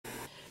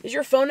Is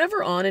your phone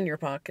ever on in your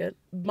pocket?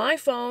 My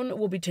phone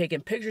will be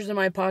taking pictures in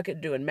my pocket,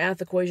 doing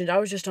math equations. I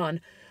was just on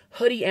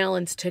Hoodie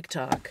Allen's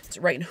TikTok. It's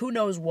writing who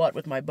knows what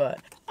with my butt.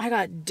 I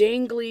got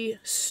dangly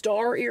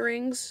star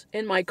earrings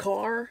in my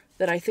car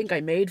that I think I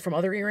made from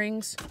other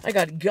earrings. I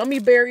got gummy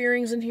bear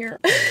earrings in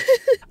here.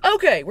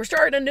 Okay, we're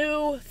starting a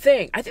new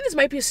thing. I think this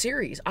might be a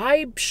series.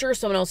 I'm sure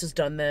someone else has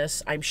done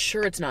this. I'm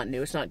sure it's not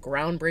new. It's not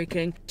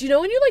groundbreaking. Do you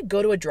know when you like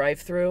go to a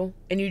drive-thru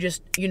and you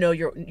just,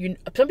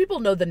 some people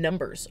know the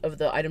numbers of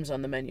the items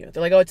on the menu.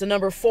 They're like, oh, it's a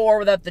number 4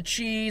 without the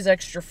cheese,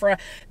 extra fry.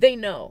 They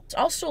know. So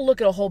I'll still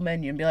look at a whole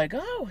menu and be like,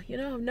 oh,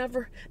 I've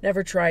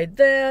never tried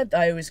that.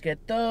 I always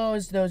get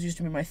those. Those used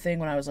to be my thing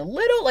when I was a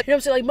little. Like, you know what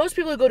I'm saying? Like most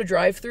people who go to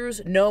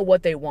drive-thrus know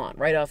what they want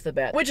right off the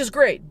bat, which is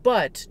great.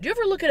 But do you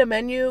ever look at a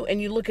menu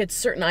and you look at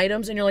certain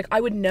items and you're like, I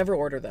would never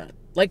order that.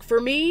 Like for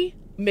me,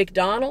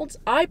 McDonald's,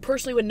 I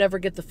personally would never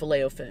get the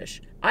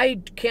Filet-O-Fish. I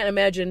can't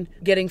imagine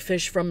getting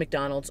fish from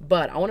McDonald's,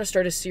 but I want to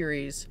start a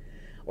series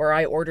where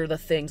I order the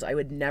things I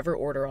would never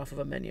order off of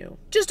a menu.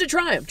 Just to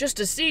try them, just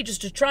to see,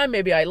 just to try.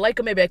 Maybe I like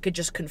them. Maybe I could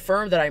just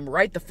confirm that I'm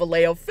right. The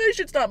Filet-O-Fish,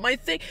 it's not my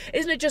thing.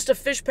 Isn't it just a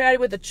fish patty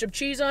with a chip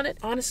cheese on it?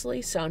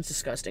 Honestly, sounds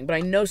disgusting, but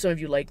I know some of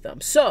you like them.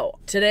 So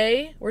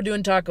today we're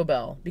doing Taco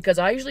Bell because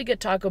I usually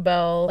get Taco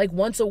Bell like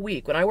once a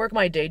week. When I work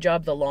my day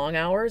job, the long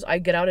hours, I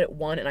get out at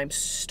 1 and I'm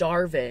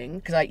starving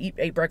because I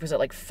ate breakfast at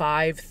like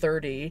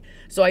 5:30.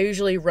 So I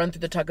usually run through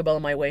the Taco Bell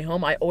on my way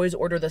home. I always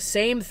order the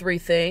same 3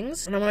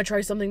 things and I want to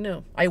try something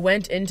new. I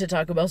went into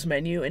Taco Bell's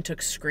menu and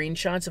took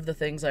screenshots of the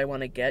things I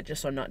want to get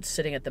just so I'm not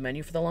sitting at the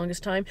menu for the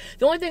longest time.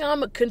 The only thing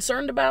I'm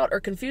concerned about or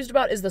confused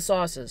about is the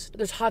sauces.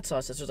 There's hot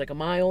sauces. There's like a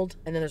mild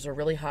and then there's a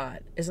really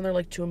hot. Isn't there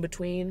like 2 in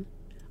between?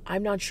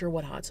 I'm not sure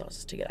what hot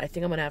sauces to get. I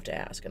think I'm going to have to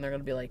ask. And they're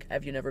going to be like,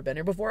 have you never been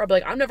here before? I'll be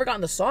like, I've never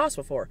gotten the sauce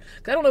before.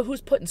 Because I don't know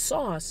who's putting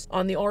sauce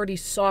on the already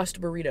sauced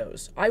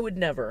burritos. I would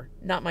never.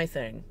 Not my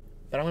thing.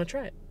 But I want to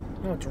try it.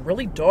 Oh, it's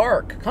really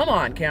dark. Come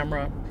on,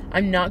 camera.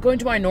 I'm not going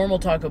to my normal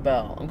Taco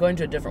Bell. I'm going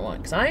to a different one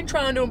because I ain't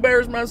trying to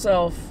embarrass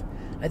myself.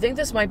 I think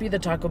this might be the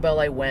Taco Bell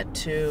I went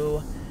to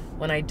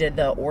when I did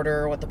the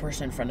order what the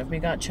person in front of me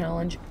got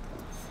challenge.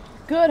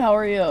 Good, how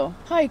are you?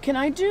 Hi,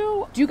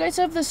 do you guys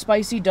have the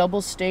spicy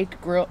double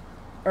steak grill?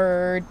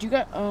 Or do you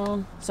got,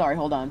 sorry,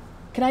 hold on.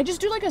 Can I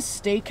just do like a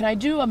steak? Can I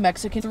do a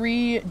Mexican,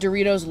 3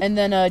 Doritos, and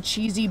then a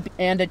cheesy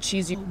and a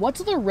cheesy?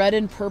 What's the red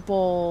and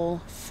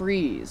purple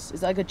freeze?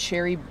 Is that like a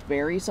cherry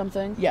berry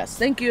something? Yes,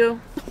 thank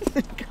you.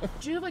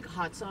 Do you have like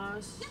hot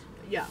sauce?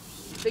 Yeah,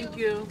 thank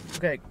you.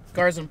 Okay,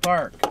 Garden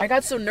Park. I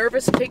got so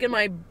nervous taking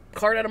my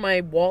card out of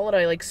my wallet,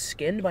 I like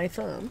skinned my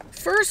thumb.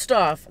 First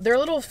off, they're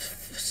little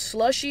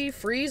slushy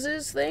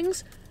freezes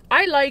things.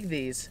 I like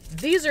these.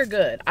 These are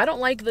good. I don't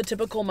like the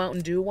typical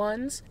Mountain Dew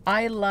ones.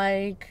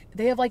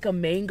 They have like a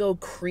mango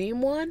cream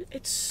one.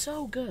 It's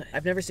so good.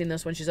 I've never seen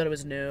this one. She said it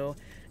was new.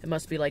 It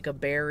must be like a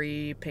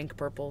berry, pink,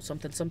 purple,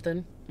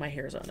 something. My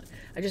hair's on it.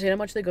 I just hate how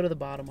much they go to the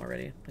bottom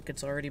already. Like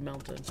it's already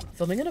melted.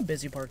 Filming in a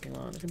busy parking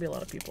lot. There's gonna be a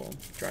lot of people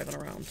driving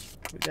around.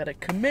 We gotta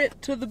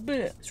commit to the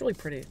bit. It's really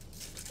pretty.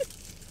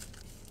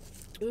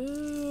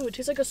 Ooh, it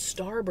tastes like a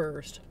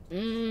Starburst.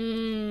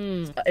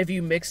 If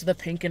you mix the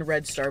pink and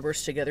red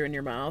Starburst together in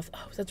your mouth,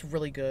 oh, that's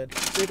really good.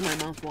 It's making my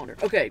mouth water.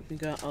 Okay, we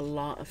got a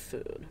lot of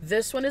food.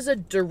 This one is a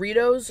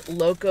Doritos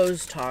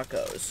Locos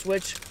Tacos,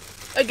 which,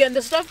 again,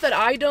 the stuff that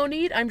I don't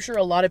eat, I'm sure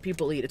a lot of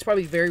people eat. It's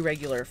probably very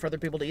regular for other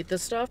people to eat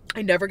this stuff.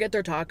 I never get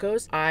their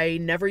tacos. I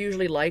never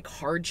usually like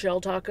hard shell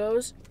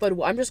tacos, but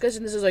I'm just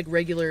guessing this is like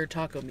regular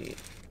taco meat.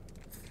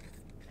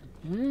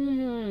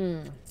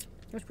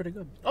 That's pretty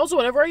good. Also,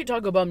 whenever I eat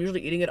Taco Bell, I'm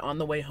usually eating it on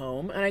the way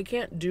home, and I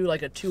can't do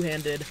like a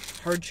 2-handed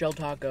hard shell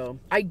taco.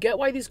 I get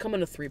why these come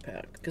in a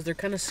 3-pack, because they're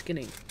kind of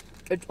skinny.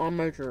 It's on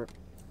my shirt.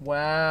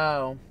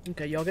 Wow.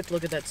 Okay, y'all get to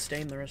look at that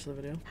stain the rest of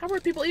the video. How are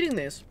people eating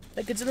these?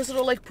 Like, it's in this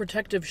little, like,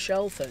 protective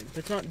shell thing.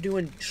 It's not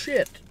doing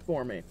shit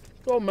for me.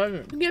 So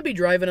amazing. You can't be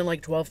driving in,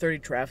 like,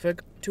 12:30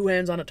 traffic, 2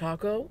 hands on a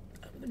taco.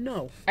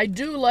 No. I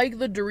do like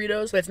the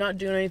Doritos, but it's not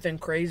doing anything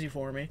crazy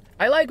for me.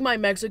 I like my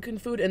Mexican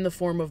food in the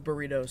form of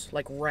burritos,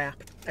 like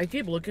wrap. I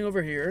keep looking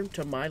over here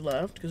to my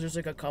left, because there's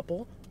like a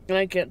couple, and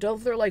I can't tell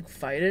if they're like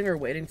fighting or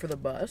waiting for the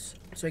bus,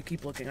 so I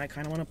keep looking. I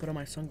kind of want to put on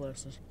my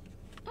sunglasses.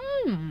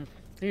 And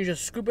you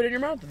just scoop it in your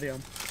mouth with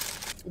them.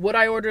 Would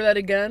I order that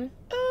again?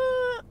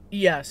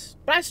 Yes,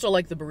 but I still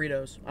like the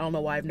burritos. I don't know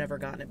why I've never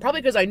gotten it.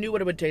 Probably because I knew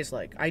what it would taste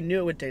like. I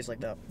knew it would taste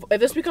like that.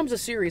 If this becomes a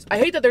series, I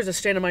hate that there's a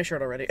stain on my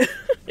shirt already.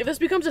 If this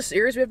becomes a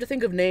series, we have to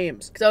think of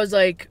names. Because I was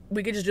like,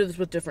 we could just do this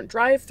with different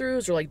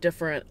drive-thrus or like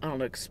different, I don't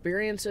know,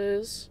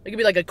 experiences. It could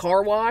be like a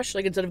car wash.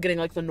 Like instead of getting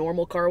like the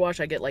normal car wash,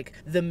 I get like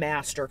the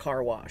master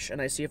car wash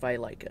and I see if I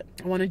like it.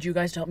 I wanted you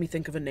guys to help me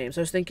think of a name. So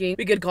I was thinking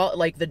we could call it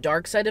like the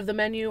dark side of the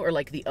menu or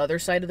like the other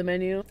side of the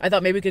menu. I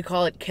thought maybe we could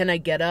call it Can I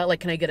Get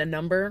a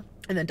number?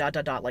 And then ...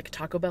 like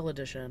Taco Bell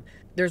edition.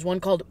 There's one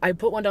called, I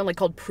put one down like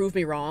called Prove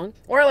Me Wrong.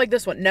 Or I like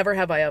this one, Never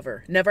Have I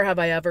Ever. Never Have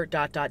I Ever ...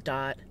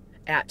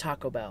 at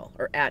Taco Bell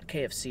or at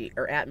KFC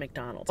or at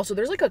McDonald's. Also,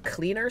 there's like a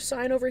cleaner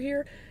sign over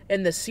here,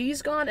 and the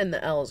C's gone and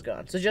the L's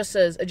gone. So it just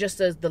says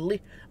the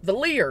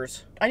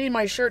Lears. I need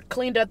my shirt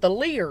cleaned at the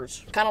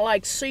Lears, kind of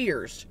like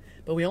Sears.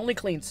 But we only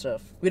clean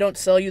stuff. We don't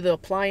sell you the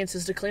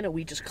appliances to clean it.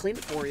 We just clean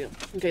it for you.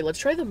 Okay, let's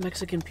try the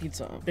Mexican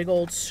pizza. Big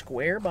old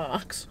square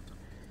box.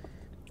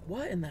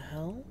 What in the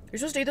hell? You're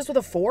supposed to eat this with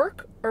a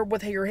fork or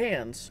with your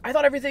hands? I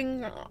thought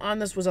everything on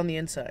this was on the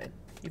inside.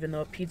 Even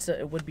though a pizza,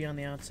 it would be on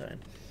the outside.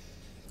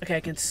 Okay, I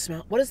can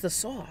smell. What is the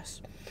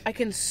sauce? I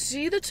can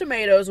see the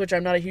tomatoes, which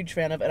I'm not a huge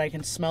fan of, and I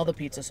can smell the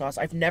pizza sauce.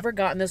 I've never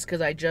gotten this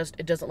because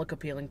it doesn't look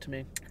appealing to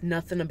me.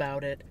 Nothing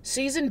about it.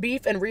 Seasoned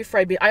beef and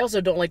refried beef. I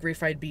also don't like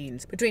refried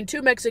beans. Between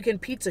 2 Mexican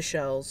pizza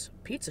shells.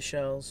 Pizza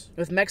shells.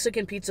 With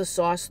Mexican pizza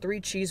sauce,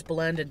 3 cheese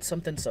blend, and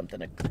something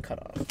to cut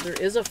off.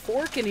 There is a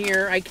fork in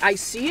here. I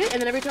see it,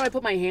 and then every time I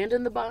put my hand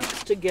in the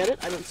box to get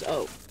it, I don't see.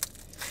 Oh.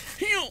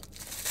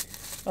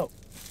 Oh.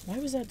 Why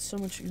was that so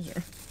much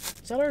easier?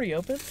 Is that already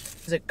open?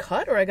 Is it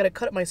cut or I gotta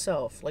cut it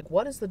myself? Like,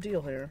 what is the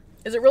deal here?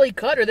 Is it really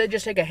cut or they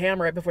just take a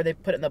hammer right before they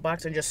put it in the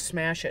box and just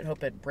smash it and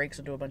hope it breaks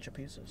into a bunch of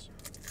pieces?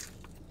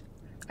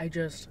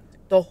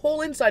 The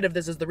whole inside of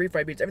this is the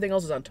refried beans. Everything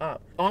else is on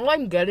top. All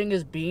I'm getting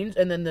is beans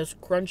and then this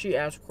crunchy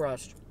ass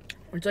crust.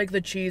 It's like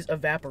the cheese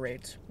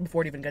evaporates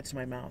before it even gets to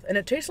my mouth. And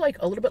it tastes like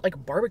a little bit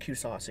like barbecue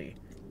saucy.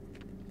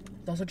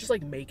 It's also just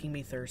like making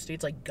me thirsty.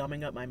 It's like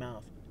gumming up my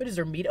mouth. Wait, is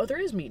there meat? Oh,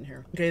 there is meat in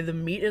here. Okay, the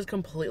meat is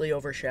completely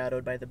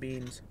overshadowed by the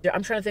beans. Yeah,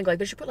 I'm trying to think, like,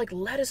 they should put, like,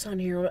 lettuce on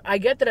here. I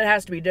get that it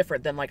has to be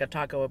different than, like, a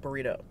taco or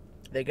burrito.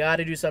 They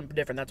gotta do something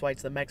different. That's why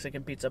it's the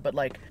Mexican pizza. But,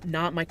 like,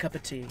 not my cup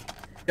of tea.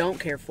 Don't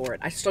care for it.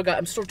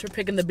 I'm still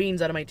picking the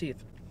beans out of my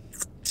teeth.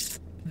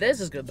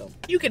 This is good, though.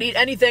 You can eat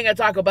anything at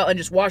Taco Bell and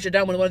just wash it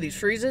down with one of these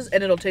freezes,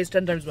 and it'll taste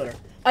 10 times better.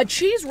 A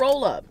cheese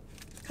roll-up.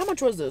 How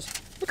much was this?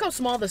 Look how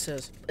small this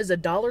is. It's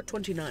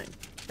 $1.29.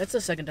 That's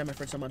the second time I've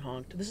heard someone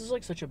honked. This is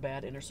like such a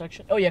bad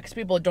intersection. Oh yeah, because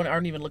people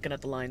aren't even looking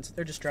at the lines.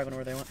 They're just driving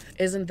where they want.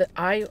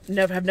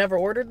 Have never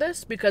ordered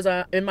this because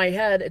in my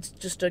head it's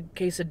just a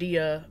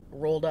quesadilla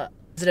rolled up.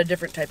 Is it a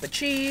different type of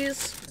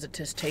cheese? Does it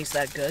just taste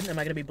that good? Am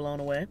I gonna be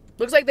blown away?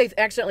 Looks like they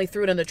accidentally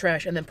threw it in the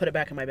trash and then put it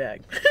back in my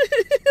bag.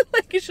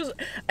 Like it's just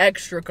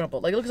extra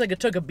crumpled. Like it looks like it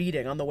took a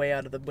beating on the way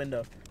out of the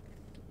window.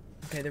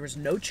 Okay, there was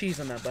no cheese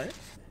on that bite.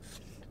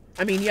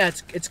 I mean, yeah,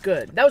 it's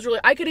good. That was really,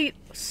 I could eat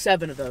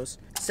 7 of those.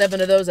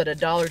 7 of those at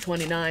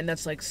 $1.29.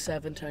 That's like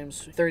 7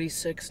 times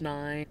 36,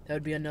 9. That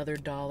would be another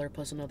 $1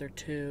 plus another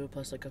 2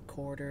 plus like a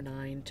quarter,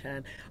 9,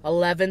 10,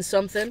 11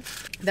 something.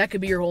 That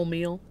could be your whole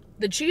meal.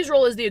 The cheese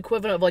roll is the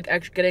equivalent of like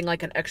getting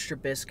like an extra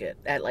biscuit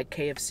at like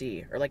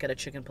KFC or like at a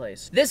chicken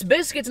place. This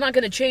biscuit's not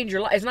going to change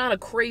your life. It's not a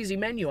crazy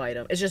menu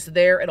item. It's just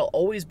there. It'll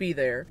always be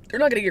there. They're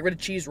not going to get rid of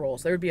cheese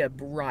rolls. There would be a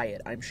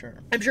riot, I'm sure.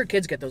 I'm sure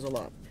kids get those a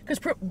lot.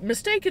 Because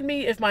mistaken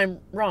me if I'm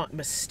wrong.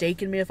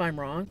 Mistaken me if I'm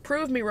wrong.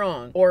 Prove me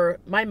wrong. Or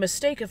my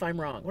mistake if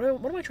I'm wrong. What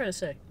am I trying to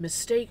say?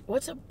 Mistake.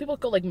 What's up? People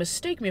go like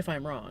mistake me if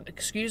I'm wrong.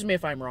 Excuse me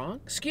if I'm wrong.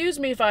 Excuse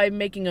me if I'm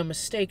making a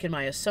mistake in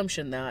my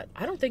assumption that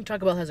I don't think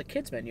Taco Bell has a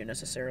kids menu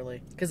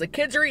necessarily. Because the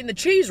kids are eating the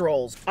cheese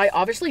rolls. I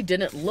obviously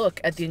didn't look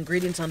at the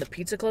ingredients on the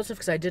pizza close enough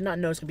because I did not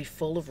know it's going to be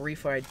full of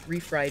refried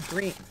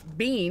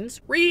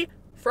beans.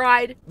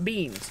 Refried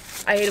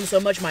beans. I hate them so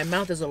much my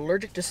mouth is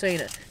allergic to saying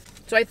it.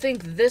 So I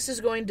think this is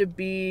going to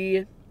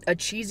be a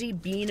cheesy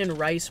bean and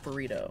rice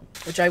burrito,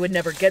 which I would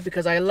never get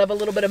because I love a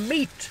little bit of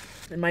meat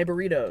in my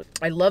burritos.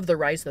 I love the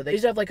rice though. They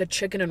used to have like a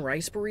chicken and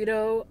rice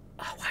burrito.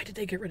 Oh, why did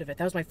they get rid of it?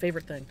 That was my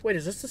favorite thing. Wait,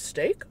 is this the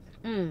steak?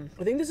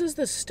 I think this is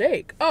the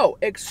steak. Oh,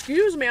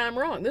 excuse me, I'm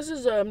wrong. This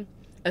is a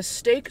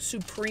steak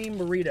supreme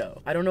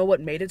burrito. I don't know what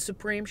made it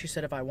supreme. She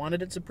said if I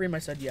wanted it supreme, I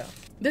said yeah.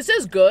 This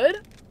is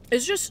good.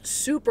 It's just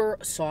super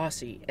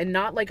saucy and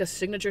not like a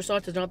signature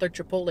sauce. It's not like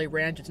Chipotle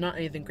ranch. It's not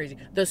anything crazy.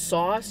 The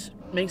sauce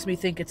makes me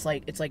think it's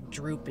like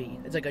droopy.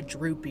 It's like a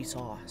droopy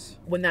sauce.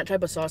 When that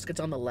type of sauce gets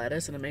on the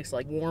lettuce and it makes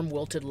like warm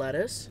wilted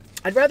lettuce,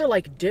 I'd rather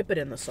like dip it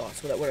in the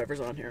sauce with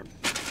whatever's on here.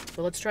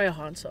 So let's try a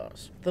hot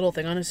sauce. The little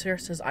thing on his hair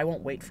says, I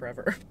won't wait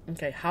forever.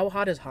 Okay, how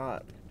hot is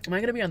hot? Am I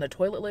going to be on the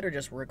toilet later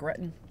just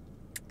regretting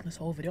this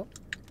whole video?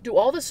 Do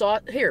all the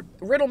sauce... Here,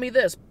 riddle me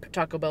this,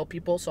 Taco Bell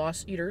people,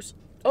 sauce eaters.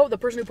 Oh, the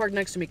person who parked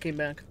next to me came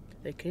back.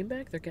 They came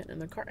back? They're getting in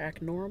the car.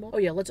 Act normal. Oh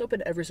yeah, let's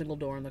open every single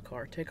door in the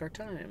car. Take our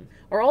time.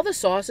 Are all the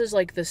sauces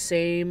like the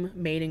same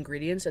main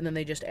ingredients and then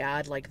they just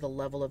add like the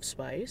level of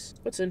spice?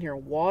 What's in here?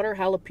 Water,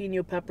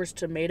 jalapeno peppers,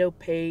 tomato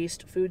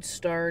paste, food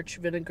starch,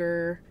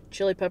 vinegar,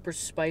 chili peppers,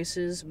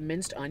 spices,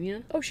 minced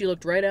onion. Oh, she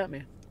looked right at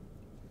me.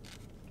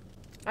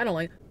 I don't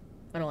like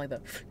that.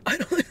 I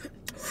don't like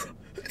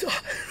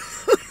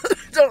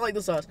I don't like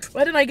the sauce.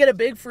 Why didn't I get a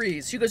big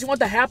freeze? She goes, you want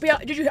the happy hour?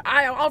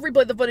 I'll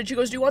replay the footage. She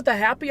goes, do you want the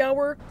happy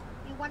hour?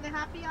 Want the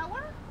happy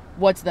hour?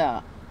 What's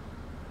that?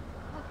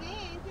 Okay,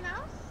 anything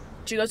else?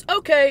 She goes,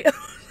 okay.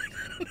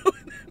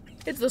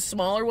 It's the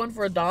smaller one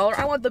for $1.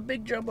 I want the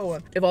big jumbo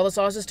one. If all the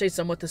sauces taste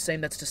somewhat the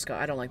same, that's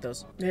disgusting. I don't like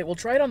those. Hey, we'll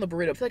try it on the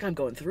burrito. I feel like I'm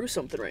going through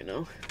something right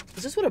now.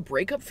 Is this what a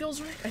breakup feels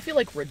like? I feel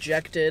like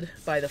rejected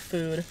by the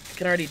food. I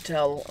can already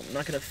tell I'm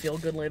not going to feel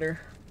good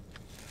later.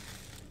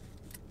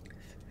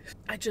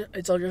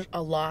 it's all just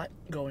a lot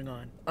going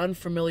on.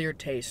 Unfamiliar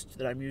taste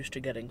that I'm used to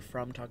getting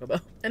from Taco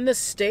Bell. And the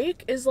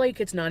steak is like,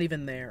 it's not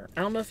even there.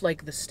 I don't know if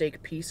like the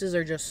steak pieces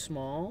are just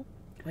small.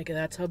 Like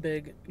that's how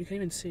big, you can't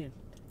even see.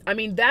 I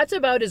mean, that's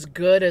about as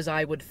good as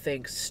I would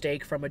think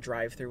steak from a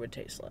drive-thru would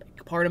taste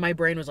like. Part of my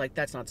brain was like,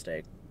 that's not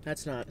steak.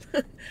 That's not.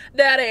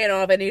 That ain't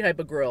off any type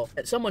of grill.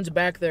 Someone's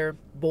back there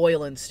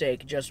boiling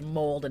steak, just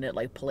molding it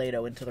like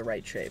Play-Doh into the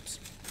right shapes.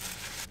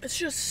 It's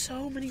just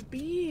so many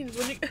beans.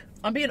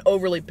 I'm being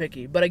overly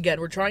picky, but again,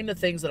 we're trying the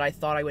things that I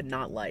thought I would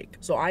not like.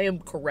 So I am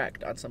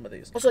correct on some of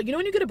these. Also, you know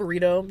when you get a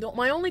burrito,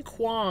 my only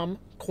qualm?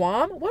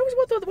 What's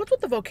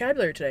with the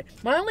vocabulary today?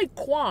 My only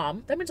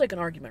qualm, that means like an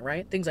argument,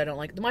 right? Things I don't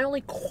like. My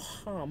only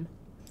qualm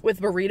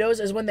with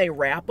burritos is when they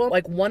wrap them,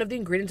 like one of the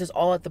ingredients is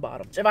all at the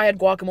bottom. If I had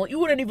guacamole, you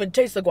wouldn't even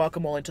taste the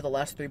guacamole until the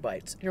last 3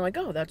 bites. And you're like,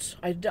 oh,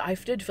 I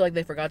did feel like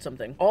they forgot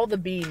something. All the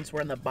beans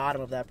were in the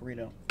bottom of that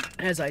burrito,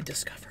 as I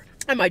discovered.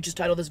 I might just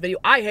title this video,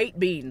 I hate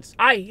beans.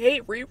 I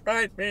hate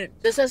refried beans.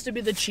 This has to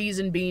be the cheese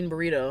and bean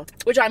burrito,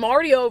 which I'm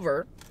already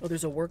over. Oh,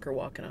 there's a worker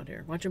walking out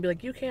here. Watch him be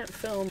like, you can't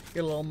film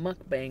your little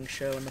mukbang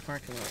show in the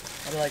parking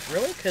lot. I'll be like,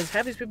 really? Because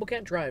half these people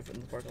can't drive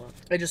in the parking lot.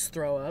 I just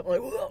throw up. I'm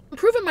like, whoa. I'm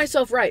proving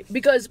myself right,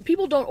 because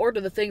people don't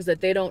order the things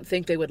that they don't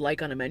think they would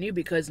like on a menu,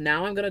 because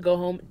now I'm gonna go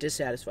home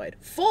dissatisfied.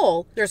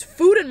 Full, there's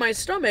food in my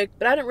stomach,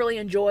 but I didn't really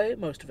enjoy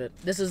most of it.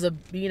 This is a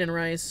bean and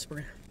rice.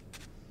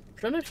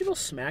 Sometimes people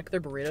smack their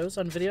burritos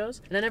on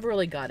videos, and I never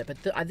really got it, but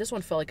this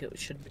one felt like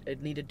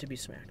it needed to be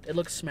smacked. It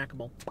looks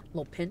smackable. A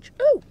little pinch.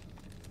 Ooh!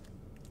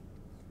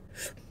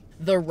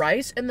 The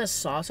rice and the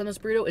sauce on this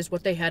burrito is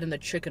what they had in the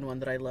chicken one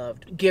that I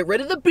loved. Get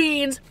rid of the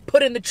beans,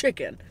 put in the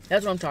chicken.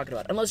 That's what I'm talking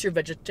about. Unless you're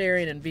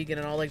vegetarian and vegan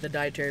and all like the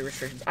dietary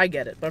restrictions. I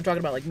get it, but I'm talking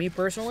about like me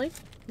personally.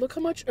 Look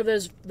how much of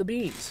this the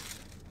beans.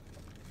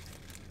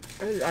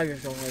 I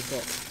just don't like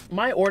that.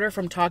 My order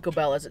from Taco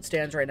Bell as it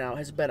stands right now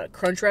has been a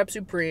Crunchwrap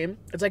Supreme.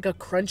 It's like a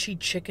crunchy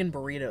chicken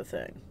burrito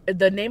thing.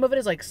 The name of it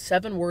is like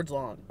 7 words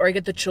long. Or I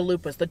get the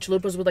chalupas. The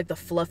chalupas with like the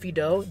fluffy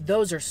dough.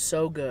 Those are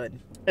so good.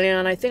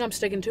 And I think I'm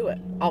sticking to it.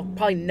 I'll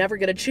probably never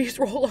get a cheese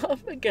roll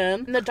up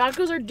again. And the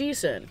tacos are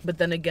decent. But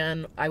then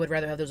again, I would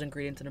rather have those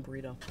ingredients in a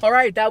burrito. All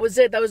right, that was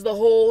it. That was the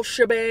whole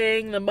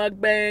shebang, the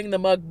mukbang, the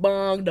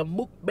mukbang, the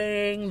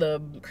mukbang,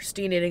 the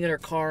Christine eating in her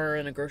car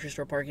in a grocery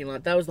store parking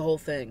lot. That was the whole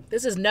thing.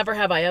 This is Never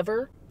Have I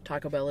Ever,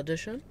 Taco Bell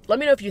edition. Let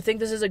me know if you think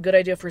this is a good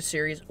idea for a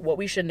series, what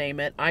we should name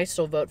it. I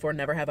still vote for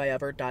Never Have I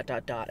Ever, ...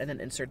 and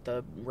then insert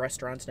the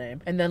restaurant's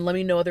name. And then let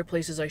me know other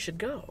places I should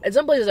go. And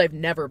some places I've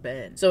never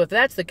been. So if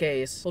that's the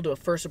case, we'll do a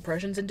first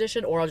impressions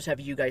edition, or I'll just have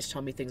you guys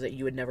tell me things that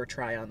you would never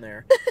try on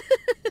there.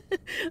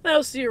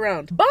 I'll see you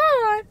around.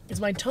 Bye!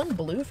 Is my tongue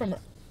blue from the...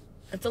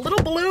 It's a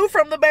little blue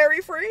from the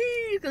berry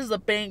freeze, because the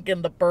pink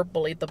and the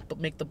purple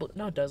make the blue.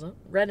 No, it doesn't.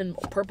 Red and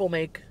purple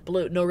make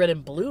blue. No, red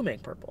and blue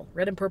make purple.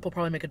 Red and purple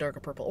probably make a darker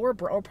purple, or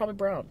probably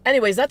brown.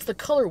 Anyways, that's the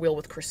color wheel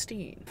with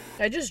Christine.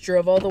 I just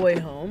drove all the way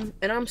home,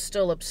 and I'm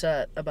still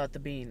upset about the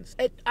beans.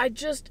 It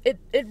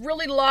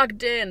really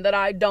locked in that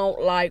I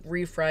don't like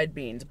refried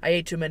beans. I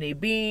ate too many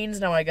beans.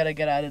 Now I gotta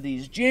get out of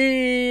these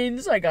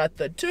jeans. I got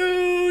the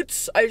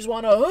toots. I just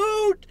want to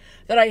hoot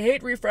that I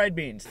hate refried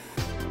beans.